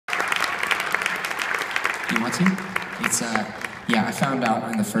You want to? It's, yeah, I found out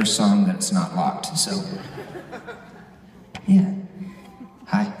in the first song that it's not locked, so. Yeah.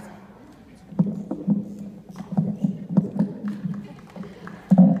 Hi.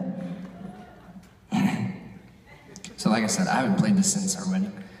 So like I said, I haven't played this since our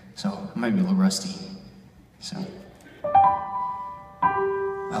wedding, so I might be a little rusty. So,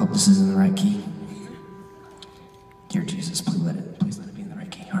 I hope this is in the right key. Dear Jesus, please let it be in the right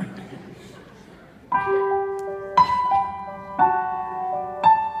key. All right.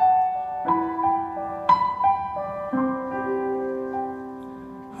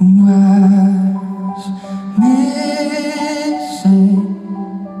 Was missing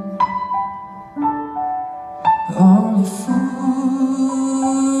all the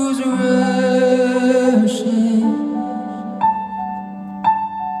fools rushing,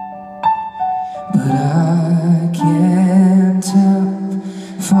 but I can't help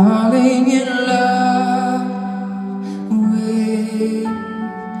falling in love with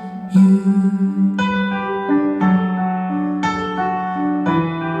you.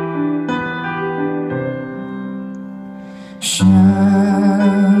 Shall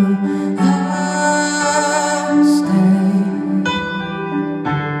I stay?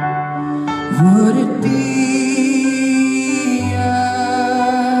 Would it be a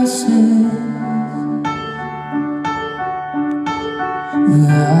sin?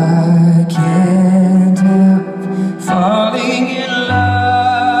 I can't help falling in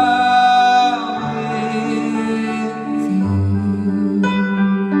love with you.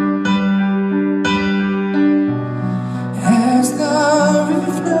 As the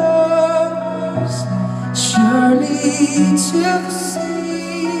river flows surely to the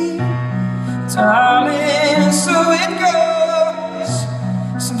sea, darling, so it goes.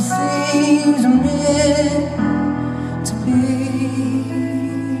 Some things are meant to be.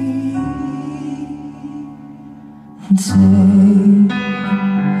 Take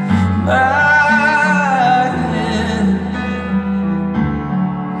my hand,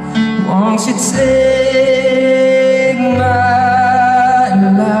 won't you take my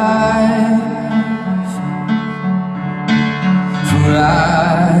life? For I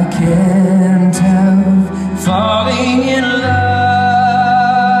can't help falling in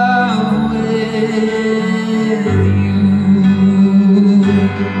love with you.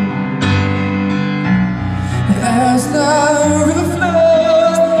 As the river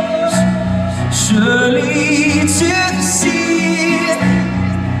flows surely to the sea,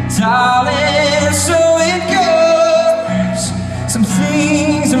 darling, so it goes. Some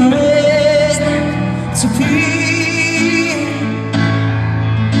things are meant to be.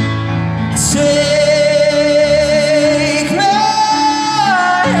 Take my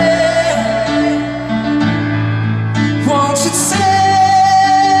hand, won't you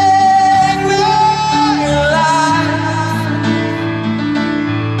take my life?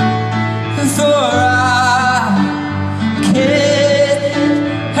 For I can't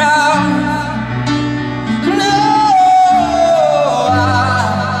help, no, I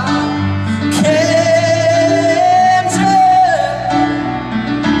can't help,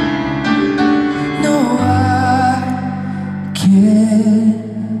 no, I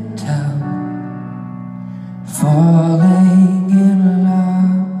can't help falling